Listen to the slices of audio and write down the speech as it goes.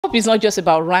hope it's not just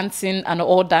about ranting and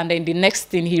all that, and then the next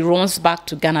thing he runs back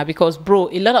to Ghana, because bro,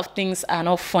 a lot of things are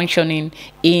not functioning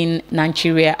in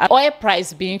Nigeria. Oil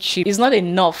price being cheap is not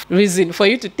enough reason for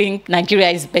you to think Nigeria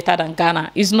is better than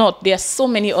Ghana. It's not. There are so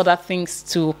many other things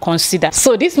to consider.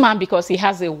 So this man, because he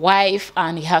has a wife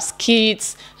and he has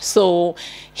kids, so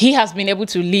he has been able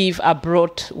to live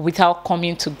abroad without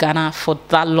coming to Ghana for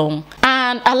that long.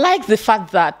 And I like the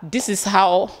fact that this is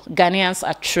how Ghanaians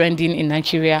are trending in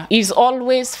Nigeria. It's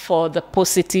always for the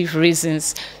positive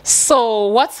reasons. So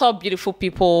what's up, beautiful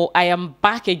people? I am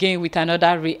back again with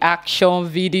another reaction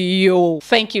video.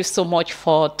 Thank you so much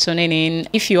for tuning in.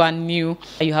 If you are new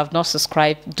and you have not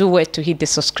subscribed, do wait to hit the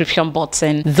subscription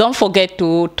button. Don't forget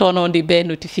to turn on the bell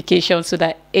notification so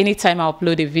that anytime I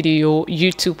upload a video,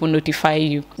 YouTube will notify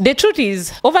you. The truth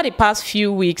is, over the past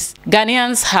few weeks,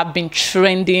 Ghanaians have been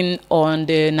trending on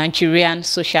the Nigerian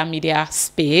social media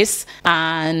space,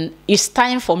 and it's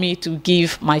time for me to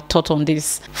give my thought on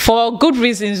this. For good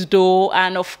reasons though,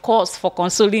 and of course for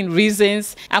consoling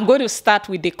reasons. I'm going to start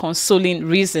with the consoling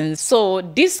reasons. So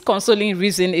this consoling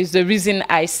reason is the reason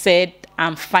I said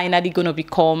I'm finally going to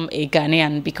become a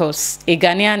Ghanaian, because a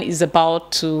Ghanaian is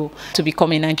about to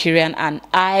become a Nigerian, and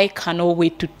I cannot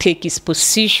wait to take his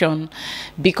position,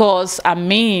 because I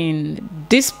mean,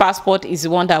 this passport is the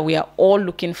one that we are all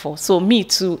looking for. So me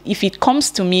too, if it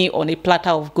comes to me on a platter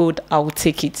of gold, I will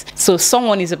take it. So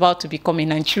someone is about to become a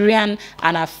Nigerian,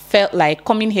 and I felt like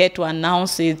coming here to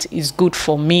announce it is good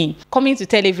for me. Coming to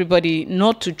tell everybody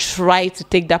not to try to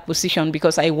take that position,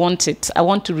 because I want it. I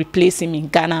want to replace him in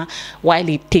Ghana while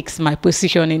he takes my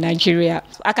position in Nigeria.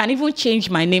 I can even change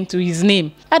my name to his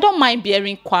name. I don't mind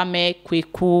bearing Kwame,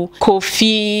 Kweku,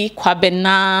 Kofi,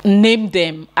 Kwabena, name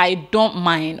them. I don't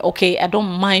mind, okay? I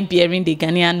don't mind bearing the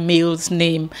Ghanaian male's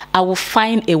name. I will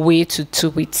find a way to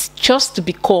do it, just to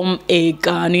become a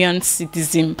Ghanaian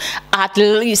citizen, at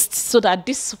least, so that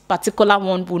this particular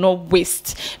one will not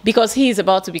waste, because he is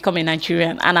about to become a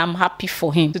Nigerian, and I'm happy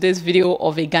for him. Today's video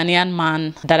of a Ghanaian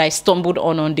man that I stumbled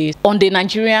on the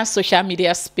Nigerian social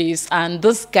media space, and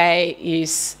this guy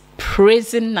is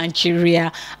praising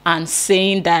Nigeria and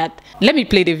saying that, let me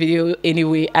play the video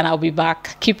anyway and I'll be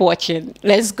back. Keep watching.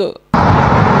 Let's go.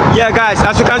 Yeah guys,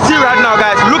 as you can see right now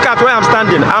guys, look at where I'm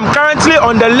standing. I'm currently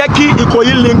on the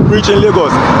Lekki-Ikoyi link bridge in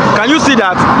Lagos. Can you see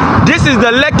that? This is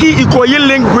the Lekki-Ikoyi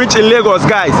link bridge in Lagos,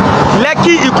 guys.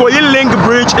 Lekki-Ikoyi link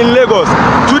bridge in Lagos.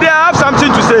 Today I have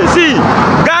something to say. See,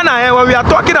 Ghana, when we are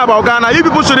talking about Ghana, you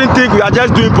people shouldn't think we are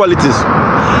just doing politics.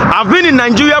 I've been in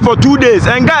Nigeria for 2 days,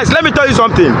 and guys, let me tell you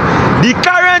something. The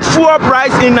current fuel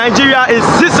price in Nigeria is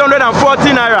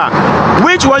 640 naira,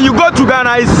 which when you go to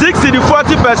Ghana is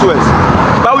 640 pesos.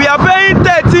 But we are paying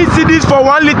 13 cedis for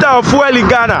 1 liter of fuel in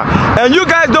Ghana, and you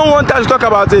guys don't want us to talk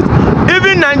about it.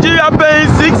 Even Nigeria paying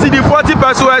 640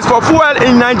 pesos for fuel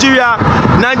in Nigeria.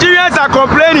 Nigerians are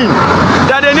complaining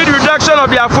that they need reduction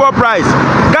of their fuel price.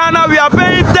 Ghana, we are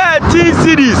paying 13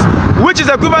 cedis, which is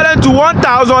equivalent to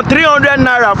 1,300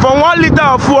 naira for 1 liter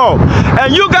of fuel,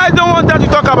 and you guys don't want us to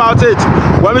talk about it.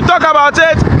 When we talk about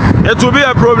it, it will be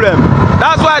a problem.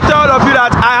 That's why I tell all of you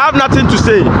that I have nothing to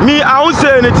say. Me, I won't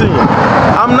say anything.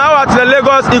 I'm now at the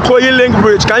Lagos-Ikoyi link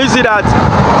bridge. Can you see that?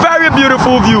 Very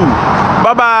beautiful view.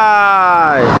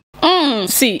 Bye-bye.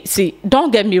 See,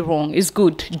 don't get me wrong, it's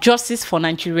good. Justice for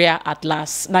Nigeria at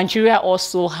last. Nigeria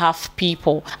also have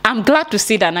people. I'm glad to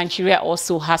see that Nigeria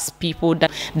also has people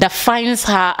that finds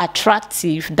her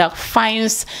attractive, that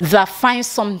finds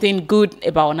something good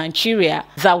about Nigeria,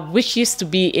 that wishes to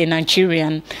be a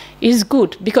Nigerian. Is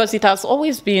good, because it has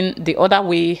always been the other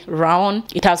way round.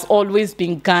 It has always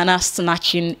been Ghana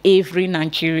snatching every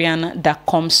Nigerian that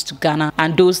comes to Ghana,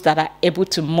 and those that are able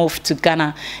to move to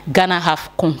Ghana, Ghana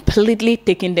have completely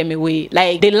taken them away.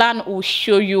 Like, the land will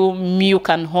show you milk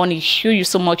and honey, show you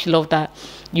so much love that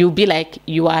you'll be like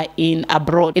you are in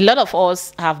abroad. A lot of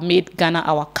us have made Ghana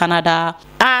our Canada,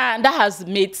 and that has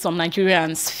made some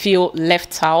Nigerians feel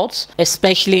left out,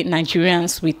 especially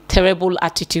Nigerians with terrible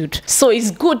attitude. So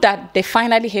it's good that they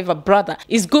finally have a brother.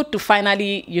 It's good to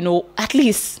finally, you know, at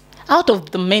least out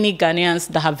of the many Ghanaians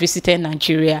that have visited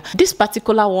Nigeria, this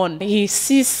particular one, he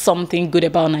sees something good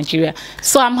about Nigeria.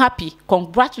 So I'm happy.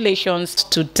 Congratulations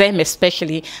to them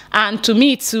especially, and to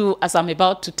me too, as I'm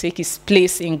about to take his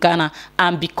place in Ghana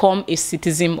and become a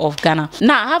citizen of Ghana.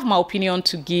 Now, I have my opinion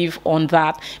to give on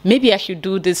that. Maybe I should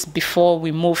do this before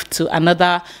we move to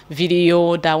another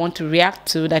video that I want to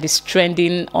react to that is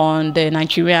trending on the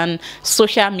Nigerian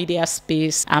social media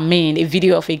space. I mean, a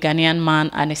video of a Ghanaian man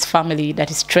and his family that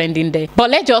is trending spending there. But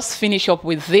let's just finish up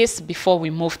with this before we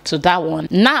move to that one.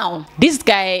 Now, this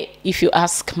guy, if you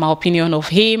ask my opinion of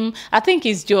him, I think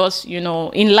it's just, you know,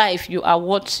 in life, you are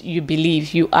what you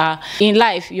believe you are. In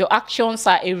life, your actions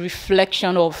are a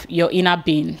reflection of your inner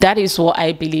being. That is what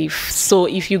I believe. So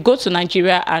if you go to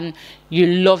Nigeria and you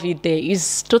love it there,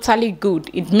 it's totally good.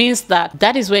 It means that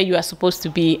that is where you are supposed to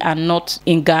be and not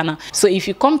in Ghana. So if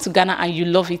you come to Ghana and you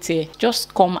love it here,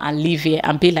 just come and live here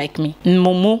and be like me.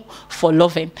 Momo for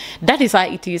loving. That is how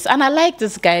it is. And I like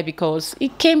this guy because he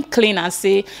came clean and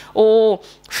say, oh,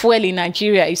 fuel in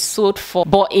Nigeria is sold for,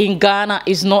 but in Ghana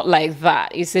it's not like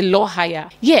that. It's a lot higher.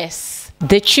 Yes.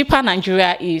 The cheaper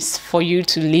Nigeria is for you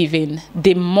to live in,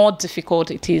 the more difficult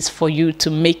it is for you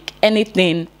to make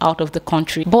anything out of the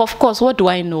country. But of course, what do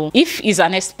I know? If he's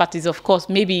an expertise, of course,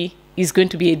 maybe is going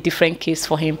to be a different case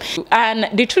for him. And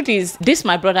the truth is, this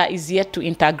my brother is yet to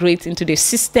integrate into the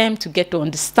system to get to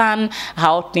understand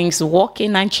how things work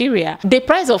in Nigeria. The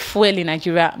price of fuel in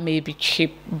Nigeria may be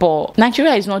cheap, but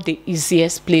Nigeria is not the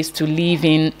easiest place to live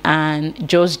in and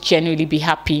just genuinely be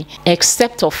happy,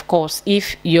 except of course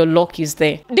if your luck is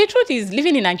there. The truth is,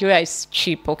 living in Nigeria is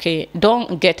cheap, okay?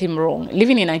 Don't get him wrong.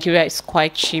 Living in Nigeria is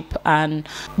quite cheap,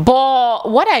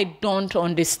 but what I don't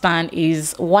understand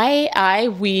is why are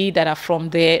we that are from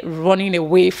there running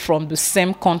away from the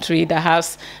same country that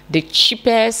has the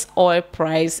cheapest oil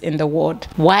price in the world?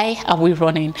 Why are we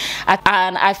running?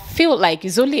 And I feel like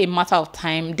it's only a matter of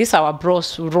time this our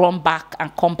bros run back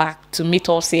and come back to meet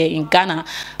us here in Ghana.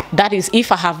 That is,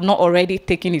 if I have not already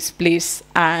taken his place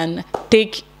and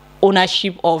take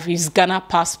ownership of his Ghana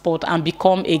passport and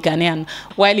become a Ghanaian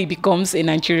while he becomes a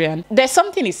Nigerian. There's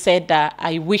something he said that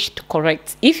I wish to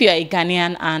correct. If you are a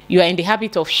Ghanaian and you are in the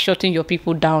habit of shutting your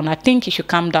people down, I think you should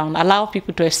calm down, allow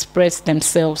people to express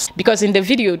themselves. Because in the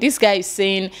video, this guy is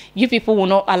saying, you people will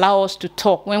not allow us to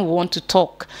talk when we want to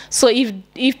talk. So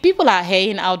if people are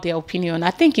hearing out their opinion,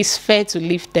 I think it's fair to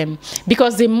leave them.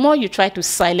 Because the more you try to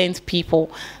silence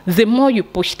people, the more you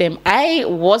push them. I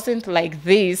wasn't like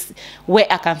this, where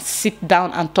I can sit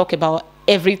down and talk about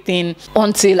everything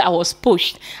until I was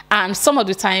pushed. And some of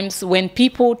the times when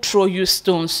people throw you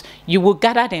stones, you will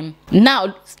gather them.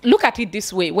 Now, look at it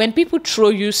this way. When people throw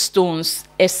you stones,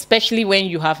 especially when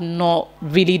you have not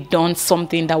really done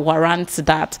something that warrants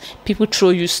that, people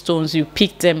throw you stones, you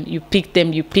pick them, you pick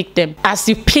them, you pick them. As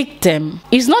you pick them,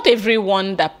 it's not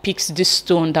everyone that picks this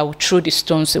stone that will throw the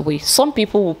stones away. Some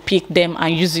people will pick them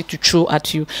and use it to throw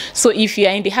at you. So if you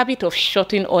are in the habit of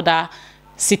shutting other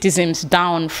citizens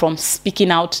down from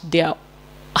speaking out their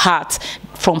heart,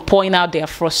 from pouring out their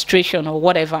frustration or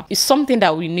whatever, it's something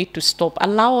that we need to stop.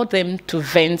 Allow them to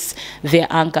vent their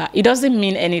anger. It doesn't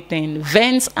mean anything.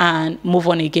 Vent and move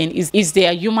on again. Is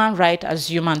their human right as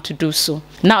human to do so.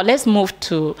 Now let's move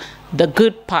to the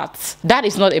good parts. That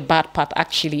is not a bad part,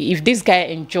 actually, if this guy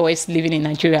enjoys living in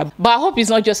Nigeria. But I hope it's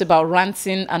not just about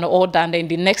ranting and all that, and then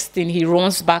the next thing he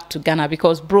runs back to Ghana,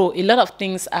 because bro, a lot of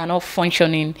things are not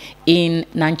functioning in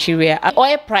Nigeria.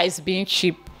 Oil price being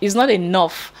cheap is not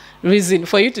enough reason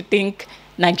for you to think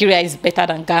Nigeria is better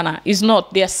than Ghana. It's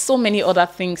not. There are so many other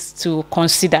things to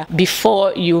consider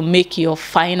before you make your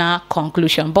final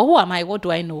conclusion. But who am I? What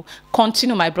do I know?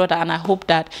 Continue, my brother, and I hope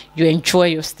that you enjoy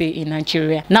your stay in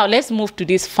Nigeria. Now let's move to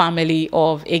this family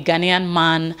of a Ghanaian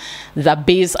man that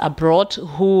based abroad,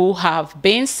 who have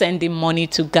been sending money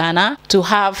to Ghana to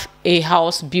have a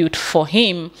house built for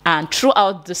him. And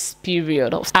throughout this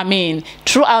period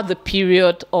throughout the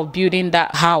period of building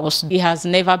that house, he has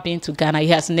never been to Ghana. He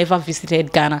has never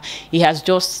visited Ghana. He has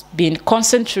just been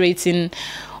concentrating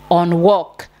on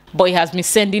work, but he has been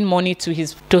sending money to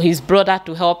his brother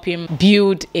to help him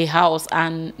build a house,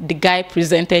 and the guy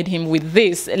presented him with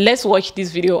this. Let's watch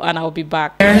this video and I'll be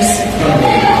back.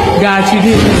 God, you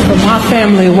did this for my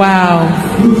family. Wow.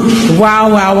 Wow,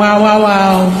 wow, wow, wow,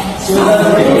 wow.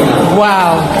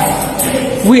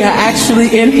 Wow. We are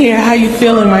actually in here. How you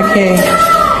feeling, my king?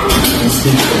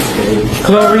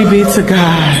 Glory be to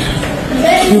God.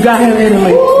 You got him in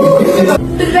Italy.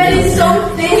 The bed is so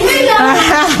thin.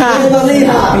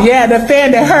 Yeah, the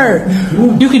fan that hurt.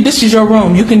 This is your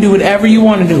room. You can do whatever you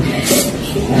want to do.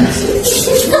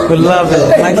 We love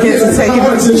it. My kids are taking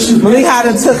Maliha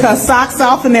done took her socks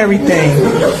off and everything.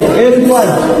 Here we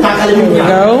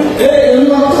go.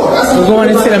 We're going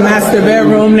into the master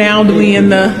bedroom now. We in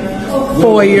the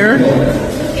foyer.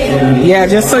 Yeah,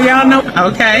 just so y'all know.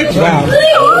 Okay. Wow.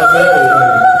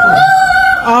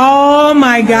 Oh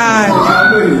my God.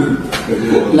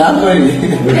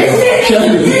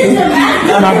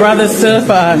 My brother stood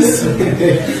for us.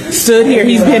 Stood here.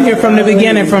 He's been here from the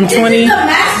beginning, from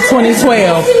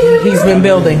 2012. He's been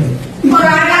building.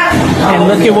 And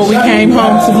look at what we came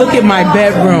home to. Look at my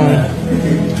bedroom.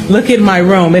 Look at my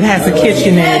room. It has a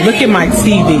kitchen in it. Look at my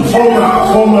TV.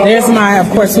 There's my, of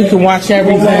course, we can watch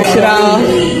everything.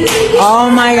 Oh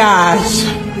my gosh.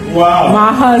 Wow.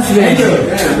 My husband.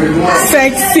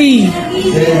 Sexy.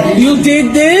 You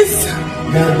did this?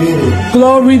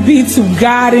 Glory be to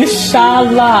God,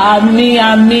 inshallah.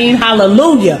 Ameen,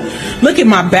 hallelujah. Look at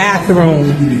my bathroom.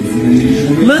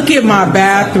 Look at my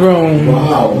bathroom.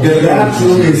 Wow.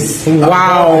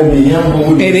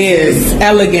 It is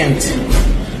elegant.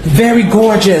 Very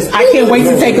gorgeous. I can't wait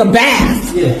to take a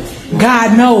bath.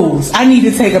 God knows. I need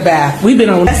to take a bath. We've been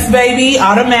on yes, baby,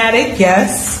 automatic,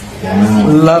 yes.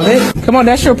 Love it. Come on,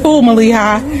 that's your pool,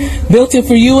 Maliha. Built it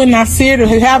for you and Nasir to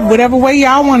have whatever way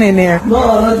y'all want in there.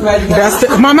 No, that's right. That's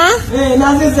the, Mama? Hey,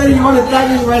 Nasir said you want to try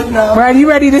this right now. Right, you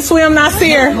ready to swim,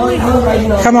 Nasir?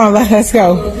 Come on, let's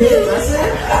go.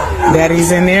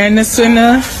 Daddy's in there in the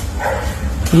swimmer.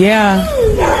 Yeah.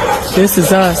 This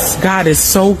is us. God is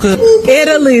so good.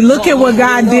 Italy, look at what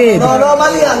God did. No,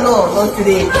 Malia, no, not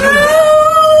today.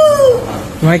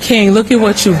 My king, look at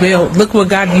what you built. Look what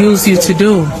God used you to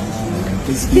do.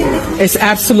 It's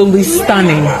absolutely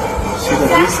stunning.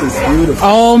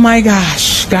 Oh my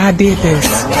gosh, God did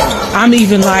this. I'm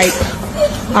even like,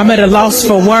 I'm at a loss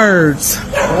for words.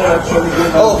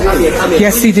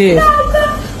 Yes, he did.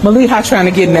 Maliha trying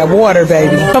to get in that water,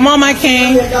 baby. Come on, my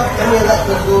king.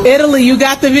 Italy, you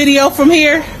got the video from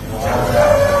here?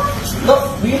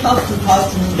 No, we have to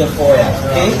pass through the foyer,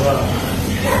 okay?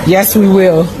 Yes, we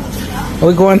will.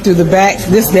 We're going through the back.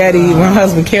 This daddy, my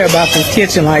husband, care about this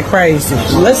kitchen like crazy.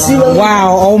 Let's see.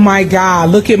 Wow, oh my God,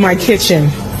 look at my kitchen.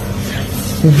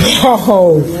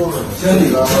 Whoa.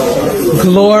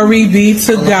 Glory be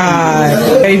to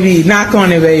God. Baby, knock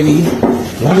on it, baby.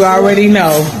 You already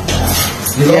know.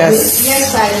 Yes.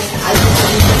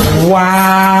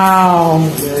 Wow.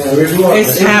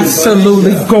 It's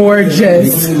absolutely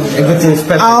gorgeous.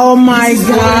 Oh my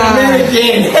God.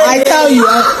 I tell you,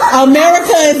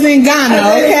 America is in Ghana,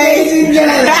 okay?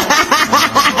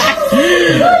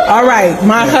 All right,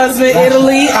 my husband,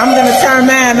 Italy, I'm going to turn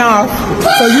mine off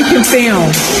so you can film.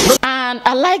 And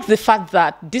I like the fact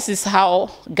that this is how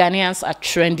Ghanaians are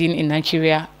trending in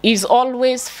Nigeria. It's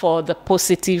always for the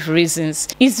positive reasons.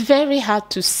 It's very hard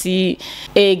to see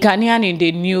a Ghanaian in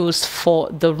the news for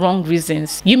the wrong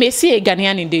reasons. You may see a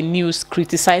Ghanaian in the news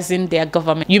criticizing their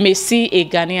government. You may see a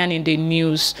Ghanaian in the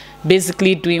news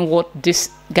basically doing what this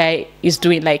guy is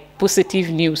doing, like positive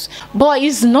news. But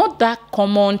it's not that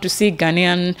common to see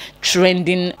Ghanaian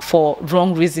trending for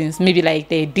wrong reasons. Maybe like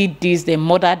they did this, they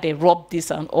murdered, they robbed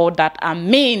this and all that, and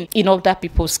mean in other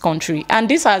people's country. And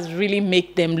this has really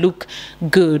made them look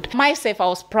good. Myself, I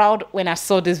was proud when I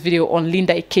saw this video on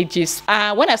Linda Ikeji's.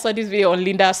 When I saw this video on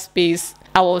Linda's space,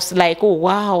 I was like, oh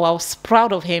wow, I was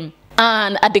proud of him.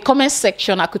 And at the comment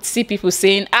section, I could see people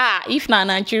saying, if not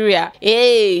Nigeria,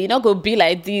 hey, you know, go be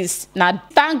like this. Now,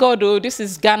 thank God, though, this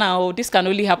is Ghana. Oh, this can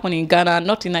only happen in Ghana,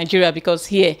 not in Nigeria, because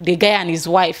here, the guy and his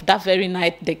wife, that very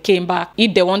night, they came back.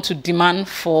 If they want to demand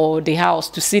for the house,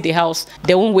 to see the house,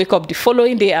 they won't wake up the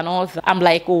following day and all that. I'm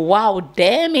like, oh, wow,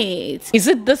 damn it. Is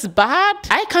it this bad?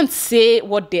 I can't say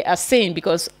what they are saying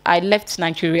because I left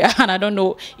Nigeria and I don't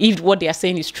know if what they are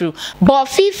saying is true. But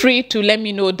feel free to let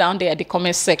me know down there at the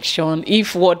comment section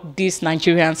if what these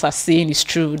Nigerians are saying is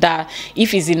true, that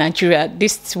if it's in Nigeria,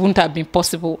 this wouldn't have been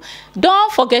possible.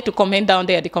 Don't forget to comment down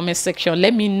there at the comment section.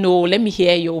 Let me know, let me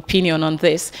hear your opinion on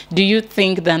this. Do you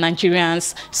think that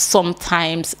Nigerians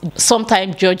sometimes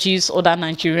judges other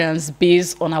Nigerians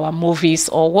based on our movies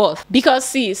or what? Because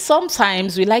see,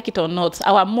 sometimes we like it or not,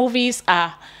 our movies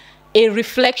are a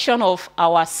reflection of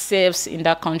ourselves in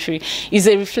that country, is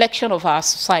a reflection of our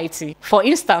society. For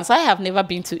instance, I have never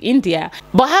been to India,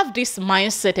 but I have this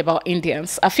mindset about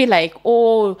Indians. I feel like,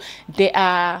 oh, they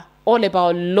are all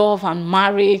about love and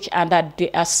marriage, and that they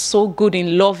are so good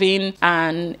in loving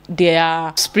and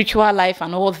their spiritual life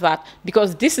and all that,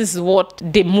 because this is what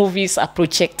the movies are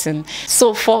projecting.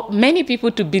 So for many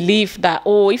people to believe that,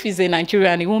 oh, if he's a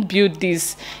Nigerian, he won't build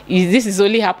this, this is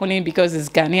only happening because it's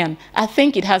Ghanaian, I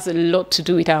think it has a lot to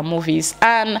do with our movies.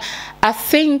 And I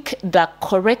think that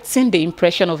correcting the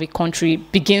impression of a country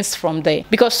begins from there,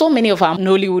 because so many of our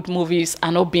Nollywood movies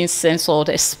are not being censored,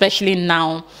 especially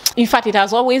now. In fact, it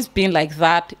has always been like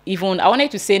that. Even I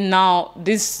wanted to say now,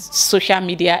 this social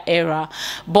media era,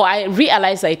 but I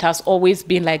realized that it has always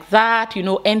been like that. You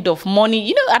know, end of money.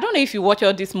 You know, I don't know if you watch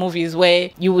all these movies where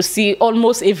you will see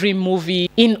almost every movie,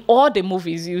 in all the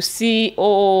movies you see,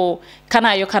 oh,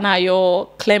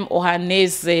 Kanayo, Clem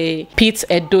Ohaneze, Pete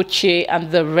Edochie,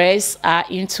 and the rest are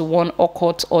into one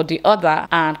occult or the other,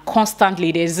 and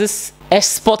constantly there's this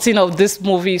exporting of these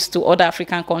movies to other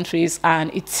African countries,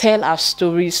 and it tell our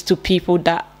stories to people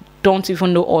that don't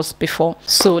even know us before.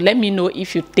 So let me know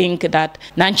if you think that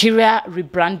Nigeria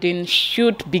rebranding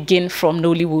should begin from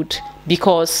Nollywood,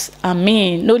 because I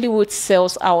mean, Nollywood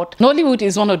sells out. Nollywood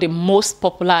is one of the most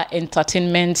popular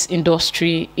entertainment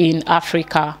industry in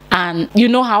Africa, and you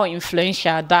know how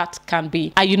influential that can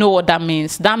be, and you know what that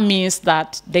means. That means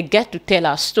that they get to tell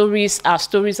our stories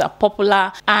are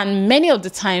popular, and many of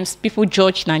the times people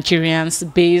judge Nigerians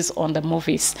based on the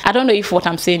movies. I don't know if what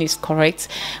I'm saying is correct.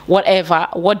 Whatever,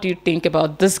 what do you think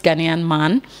about this Ghanaian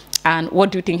man? And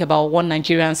what do you think about what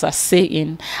Nigerians are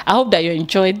saying? I hope that you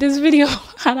enjoyed this video,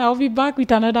 and I'll be back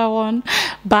with another one.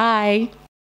 Bye.